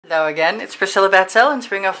Hello again, it's Priscilla Batzell in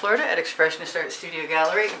Spring Hill, Florida at Expressionist Art Studio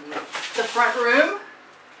Gallery. The front room,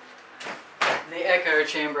 the echo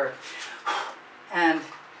chamber. And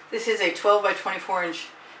this is a 12 by 24 inch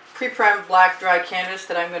pre-primed black dry canvas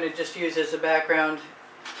that I'm going to just use as a background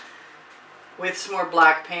with some more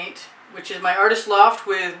black paint, which is my artist loft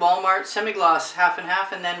with Walmart semi-gloss half and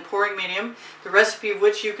half and then pouring medium, the recipe of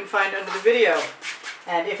which you can find under the video.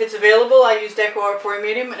 And if it's available, I use Deco Art pouring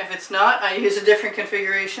medium, and if it's not, I use a different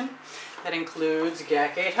configuration that includes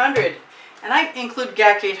GAC 800. And I include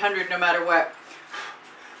GAC 800 no matter what,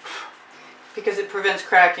 because it prevents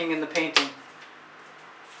cracking in the painting.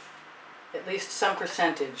 At least some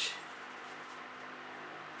percentage.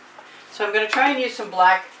 So I'm going to try and use some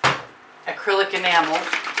black acrylic enamel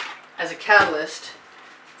as a catalyst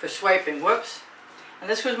for swiping. Whoops. And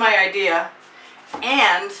this was my idea.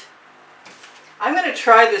 And I'm going to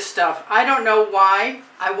try this stuff. I don't know why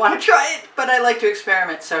I want to try it, but I like to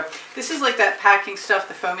experiment. So this is like that packing stuff,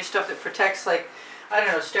 the foamy stuff that protects, like, I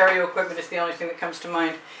don't know, stereo equipment is the only thing that comes to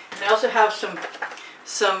mind. And I also have some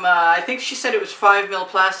I think she said it was 5mm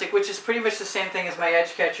plastic, which is pretty much the same thing as my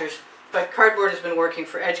edge catchers. But cardboard has been working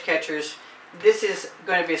for edge catchers. This is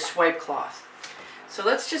going to be a swipe cloth. So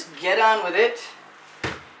let's just get on with it.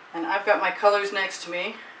 And I've got my colors next to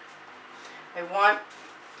me. I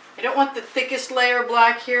don't want the thickest layer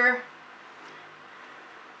black here,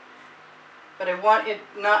 but I want it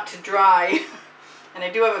not to dry. And I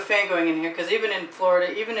do have a fan going in here because even in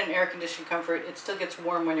Florida, even in air-conditioned comfort, it still gets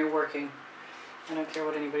warm when you're working. I don't care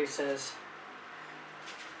what anybody says.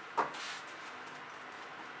 I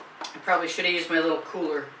probably should have used my little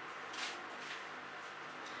cooler.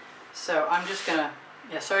 So I'm just gonna,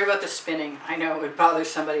 yeah, sorry about the spinning. I know it bothers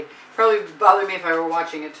somebody. Probably would bother me if I were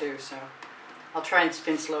watching it too, so I'll try and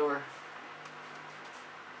spin slower.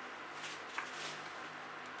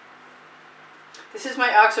 This is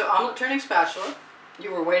my OXO omelet turning spatula.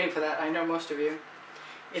 You were waiting for that, I know most of you.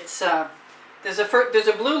 It's there's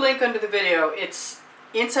a blue link under the video. It's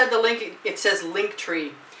inside the link. It says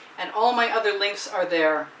Linktree, and all my other links are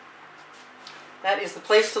there. That is the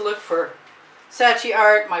place to look for Saatchi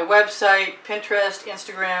art, my website, Pinterest,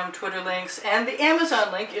 Instagram, Twitter links, and the Amazon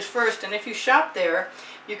link is first. And if you shop there,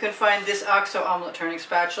 you can find this OXO omelet turning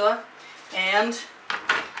spatula and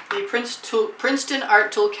the Princeton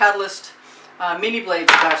Art Tool Catalyst mini blade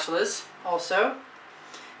spatulas also.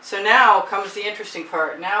 So now comes the interesting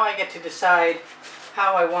part. Now I get to decide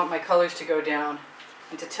how I want my colors to go down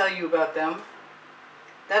and to tell you about them.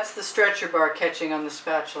 That's the stretcher bar catching on the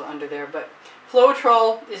spatula under there, but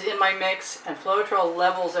Floetrol is in my mix, and Floetrol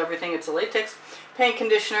levels everything. It's a latex paint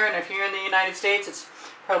conditioner, and if you're in the United States, it's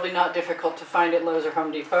probably not difficult to find at Lowe's or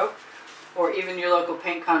Home Depot, or even your local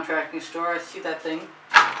paint contracting store. I see that thing.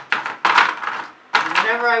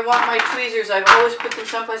 Whenever I want my tweezers, I've always put them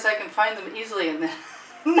someplace I can find them easily, and then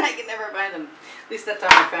I can never find them. At least that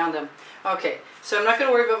time I found them. Okay, so I'm not going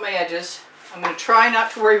to worry about my edges. I'm going to try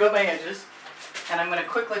not to worry about my edges. And I'm going to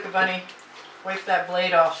quick like a bunny wipe that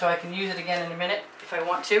blade off so I can use it again in a minute if I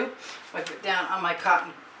want to. Wipe it down on my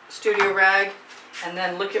cotton studio rag and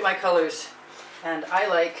then look at my colors. And I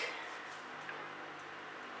like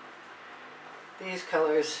these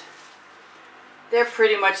colors. They're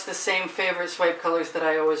pretty much the same favorite swipe colors that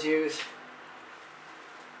I always use.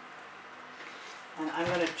 And I'm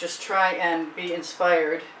going to just try and be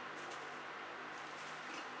inspired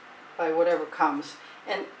by whatever comes.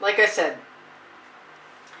 And like I said,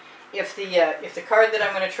 if the card that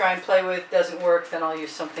I'm going to try and play with doesn't work, then I'll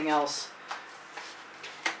use something else.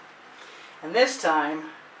 And this time,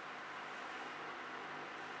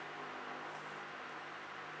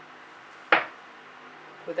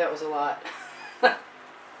 but that was a lot.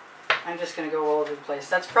 I'm just going to go all over the place.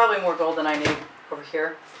 That's probably more gold than I need over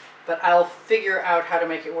here, but I'll figure out how to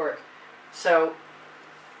make it work. So,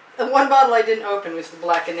 the one bottle I didn't open was the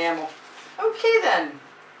black enamel. Okay then.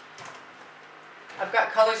 I've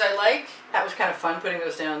got colors I like. That was kind of fun putting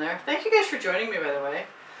those down there. Thank you guys for joining me, by the way.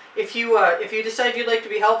 If you decide you'd like to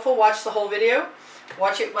be helpful, watch the whole video.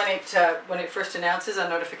 Watch it when it first announces on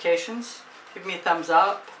notifications. Give me a thumbs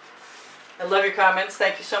up. I love your comments.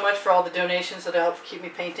 Thank you so much for all the donations that help keep me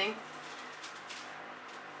painting.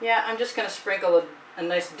 Yeah, I'm just going to sprinkle a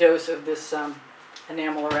nice dose of this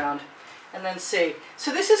enamel around and then see.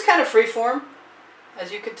 So this is kind of freeform,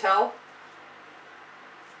 as you can tell.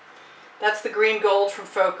 That's the green gold from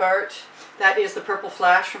Folk Art. That is the purple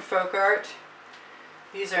flash from Folk Art.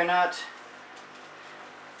 These are not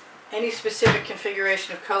any specific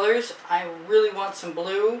configuration of colors. I really want some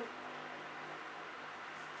blue.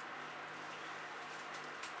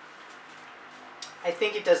 I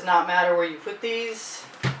think it does not matter where you put these.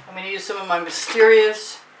 I'm going to use some of my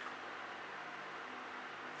Mysterious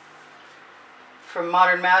from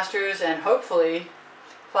Modern Masters, and hopefully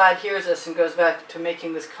Plaid hears us and goes back to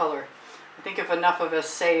making this color. I think if enough of us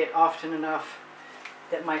say it often enough,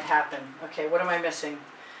 that might happen. Okay, what am I missing?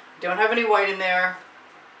 Don't have any white in there.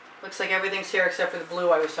 Looks like everything's here except for the blue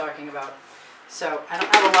I was talking about. So I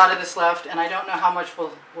don't have a lot of this left, and I don't know how much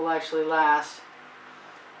will actually last.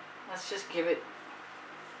 Let's just give it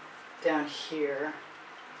down here.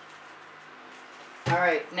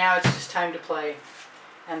 Alright, now it's just time to play.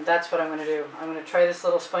 And that's what I'm going to do. I'm going to try this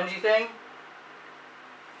little spongy thing.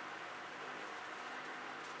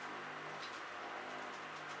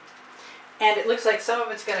 And it looks like some of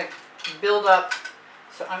it's going to build up,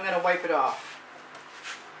 so I'm going to wipe it off.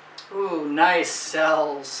 Ooh, nice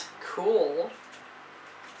cells. Cool.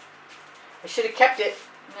 I should have kept it.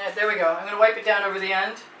 Yeah, there we go. I'm going to wipe it down over the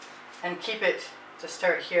end and keep it to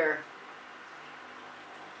start here.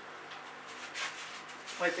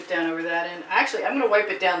 Wipe it down over that end. Actually, I'm going to wipe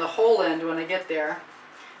it down the whole end when I get there.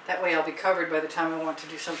 That way I'll be covered by the time I want to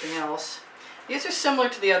do something else. These are similar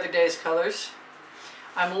to the other day's colors.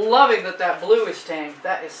 I'm loving that that blue is staying.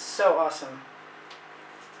 That is so awesome.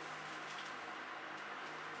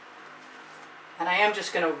 And I am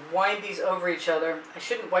just going to wind these over each other. I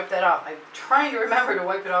shouldn't wipe that off. I'm trying to remember to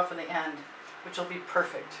wipe it off in the end, which will be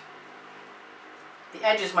perfect. The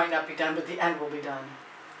edges might not be done, but the end will be done.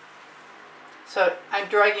 So I'm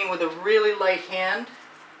dragging with a really light hand.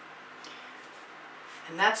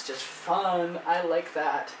 And that's just fun. I like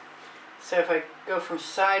that. So if I go from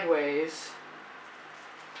sideways,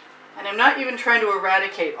 and I'm not even trying to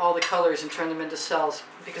eradicate all the colors and turn them into cells,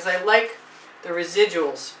 because I like the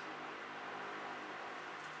residuals.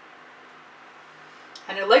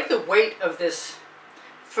 And I like the weight of this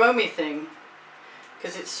foamy thing,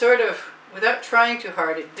 because it's sort of, without trying too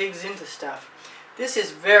hard, it digs into stuff. This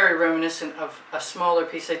is very reminiscent of a smaller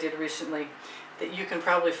piece I did recently that you can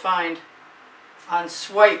probably find on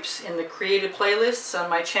swipes in the created playlists on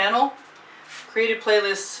my channel. Created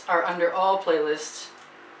playlists are under all playlists.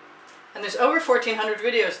 And there's over 1,400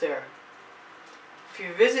 videos there. If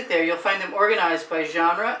you visit there, you'll find them organized by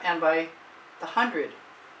genre and by the 100.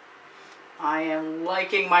 I am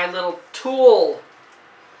liking my little tool.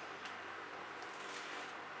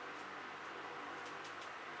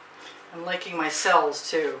 I'm liking my cells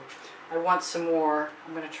too. I want some more.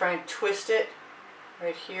 I'm going to try and twist it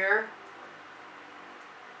right here.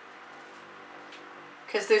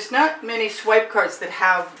 Because there's not many swipe cards that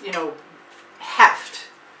have, you know, heft.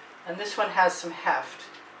 And this one has some heft.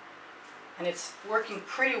 And it's working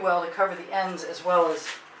pretty well to cover the ends as well as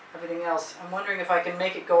everything else. I'm wondering if I can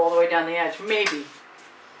make it go all the way down the edge. Maybe.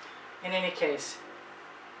 In any case,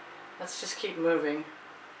 let's just keep moving.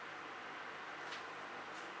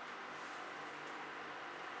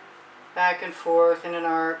 Back and forth in an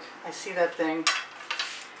arc. I see that thing.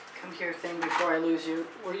 Come here thing before I lose you.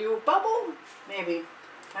 Were you a bubble? Maybe.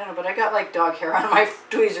 I don't know, but I got like dog hair on my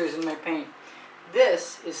tweezers in my paint.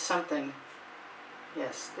 This is something.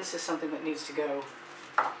 Yes, this is something that needs to go.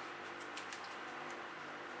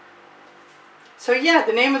 So yeah,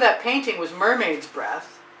 the name of that painting was Mermaid's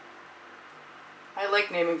Breath. I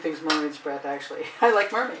like naming things Mermaid's Breath, actually. I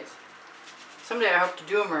like mermaids. Someday I hope to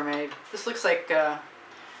do a mermaid. This looks like, I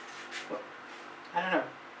don't know.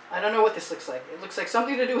 I don't know what this looks like. It looks like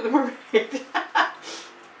something to do with a mermaid.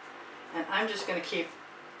 And I'm just going to keep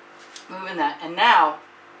moving that. And now,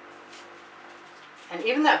 and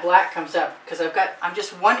even that black comes up, because I'm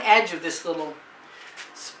just one edge of this little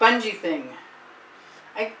spongy thing.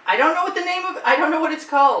 I don't know what the name of, I don't know what it's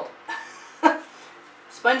called.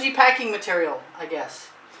 Spongy packing material, I guess.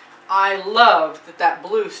 I love that that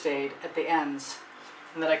blue stayed at the ends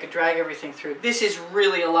and that I could drag everything through. This is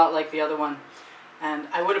really a lot like the other one. And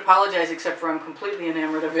I would apologize except for I'm completely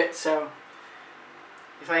enamored of it, so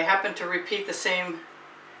if I happen to repeat the same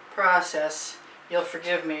process, you'll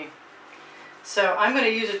forgive me. So I'm going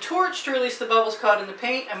to use a torch to release the bubbles caught in the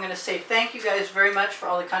paint. I'm going to say thank you guys very much for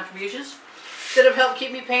all the contributions that have helped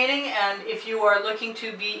keep me painting, and if you are looking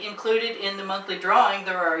to be included in the monthly drawing,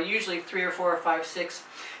 there are usually 3 or 4 or 5, 6.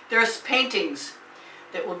 There's paintings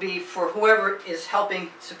that will be for whoever is helping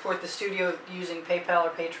support the studio using PayPal or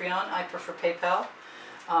Patreon. I prefer PayPal.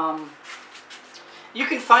 You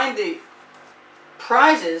can find the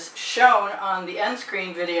prizes shown on the end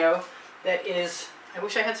screen video that is, I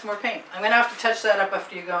wish I had some more paint. I'm going to have to touch that up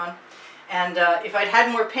after you're gone. And if I'd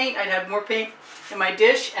had more paint, I'd have more paint in my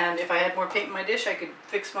dish, and if I had more paint in my dish, I could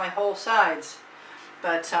fix my whole sides.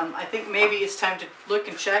 But I think maybe it's time to look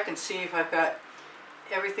and check and see if I've got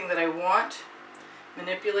everything that I want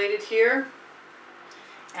manipulated here,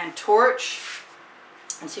 and torch,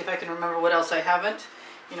 and see if I can remember what else I haven't.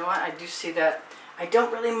 You know what, I do see that I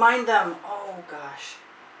don't really mind them. Oh gosh.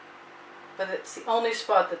 But it's the only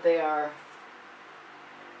spot that they are.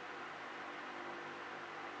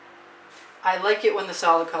 I like it when the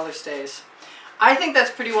solid color stays. I think that's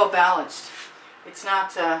pretty well balanced. It's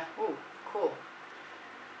not, ooh, cool.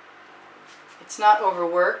 It's not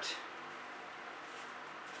overworked.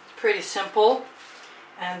 It's pretty simple.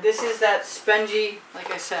 And this is that spongy, like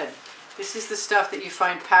I said, this is the stuff that you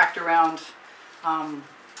find packed around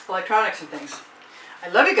electronics and things. I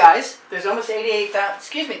love you guys. There's almost 88,000,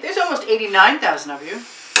 excuse me, there's almost 89,000 of you.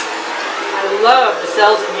 I love the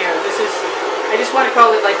cells in here. This is, I just want to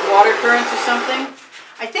call it like water currents or something.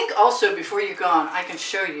 I think also before you're gone, I can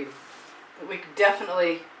show you that we could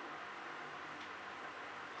definitely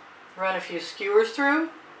run a few skewers through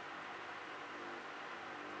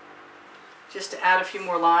just to add a few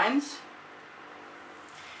more lines.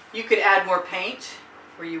 You could add more paint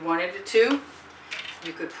where you wanted it to.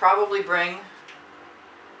 You could probably bring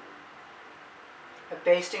a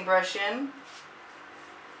basting brush in,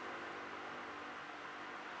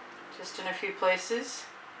 just in a few places.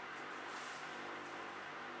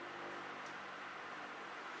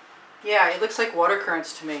 Yeah, it looks like water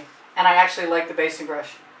currents to me, and I actually like the basting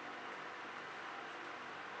brush.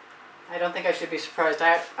 I don't think I should be surprised.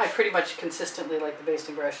 I pretty much consistently like the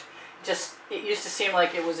basting brush. Just, it used to seem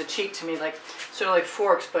like it was a cheat to me, like sort of like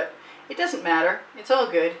forks, but it doesn't matter. It's all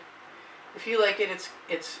good. If you like it,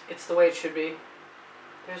 it's the way it should be.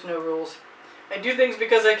 There's no rules. I do things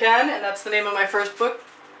because I can, and that's the name of my first book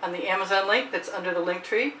on the Amazon link that's under the link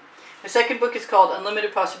tree. My second book is called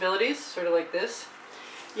Unlimited Possibilities, sort of like this.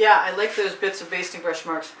 Yeah, I like those bits of basting brush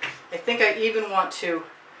marks. I think I even want to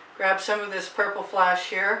grab some of this purple flash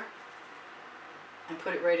here and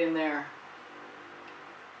put it right in there.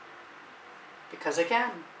 Because I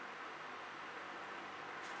can.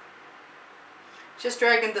 Just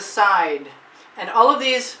dragging the side. And all of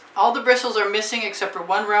these, all the bristles are missing except for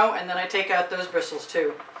one row, and then I take out those bristles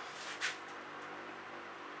too.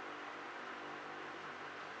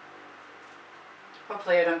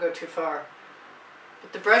 Hopefully I don't go too far.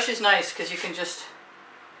 But the brush is nice because you can just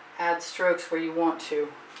add strokes where you want to.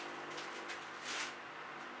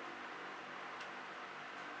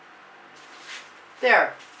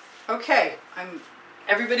 There. Okay.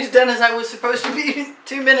 Everybody's done as I was supposed to be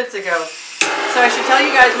 2 minutes ago. So I should tell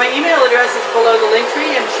you guys my email address is below the link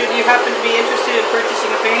tree, and should you happen to be interested in purchasing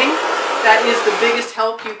a painting, that is the biggest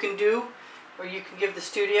help you can do, or you can give the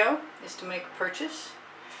studio, is to make a purchase.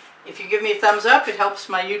 If you give me a thumbs up, it helps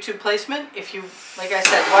my YouTube placement. If you, like I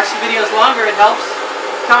said, watch the videos longer, it helps.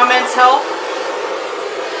 Comments help.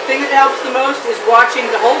 The thing that helps the most is watching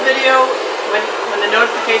the whole video when the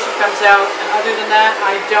notification comes out, and other than that,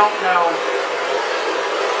 I don't know.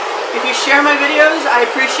 If you share my videos, I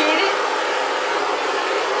appreciate it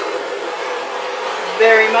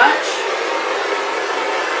very much.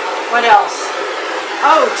 What else?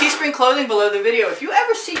 Oh, Teespring clothing below the video. If you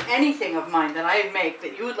ever see anything of mine that I make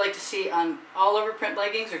that you would like to see on all over print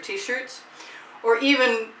leggings or t-shirts, or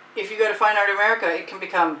even if you go to Fine Art America, it can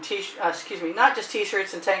become not just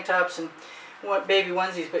t-shirts and tank tops and baby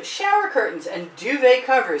onesies, but shower curtains and duvet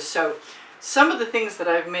covers. So some of the things that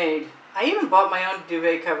I've made, I even bought my own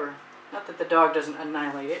duvet cover. Not that the dog doesn't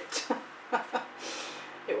annihilate it.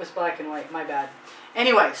 It was black and white, my bad.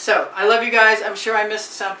 Anyway, so I love you guys. I'm sure I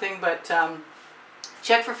missed something, but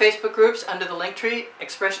check for Facebook groups under the link tree.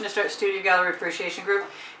 Expressionist Art Studio Gallery Appreciation Group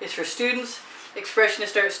is for students.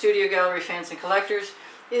 Expressionist Art Studio Gallery Fans and Collectors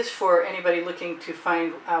is for anybody looking to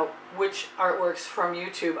find out which artworks from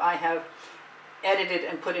YouTube I have edited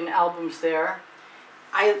and put in albums there.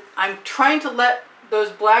 I'm trying to let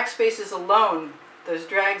those black spaces alone, those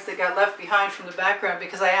drags that got left behind from the background,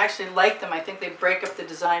 because I actually like them. I think they break up the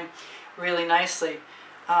design really nicely.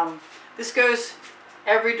 This goes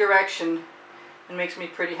every direction and makes me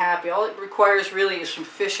pretty happy. All it requires really is some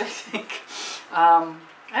fish, I think.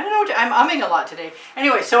 I don't know, I'm umming a lot today.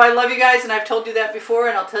 Anyway, so I love you guys, and I've told you that before,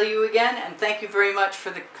 and I'll tell you again, and thank you very much for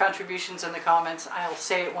the contributions and the comments. I'll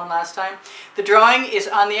say it one last time. The drawing is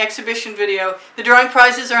on the exhibition video. The drawing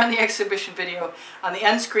prizes are on the exhibition video, on the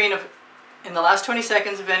end screen in the last 20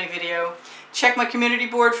 seconds of any video. Check my community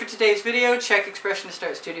board for today's video. Check Expressionist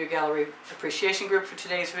Art Studio Gallery Appreciation Group for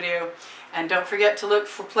today's video. And don't forget to look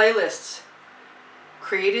for playlists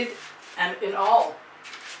created and in all.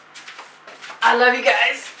 I love you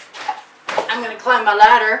guys. I'm going to climb my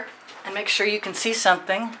ladder and make sure you can see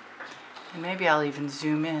something. And maybe I'll even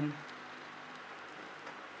zoom in.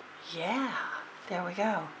 Yeah, there we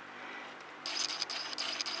go.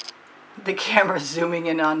 The camera's zooming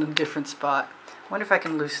in on a different spot. I wonder if I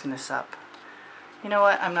can loosen this up. You know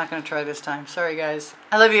what? I'm not going to try this time. Sorry, guys.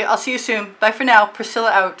 I love you. I'll see you soon. Bye for now.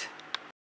 Priscilla out.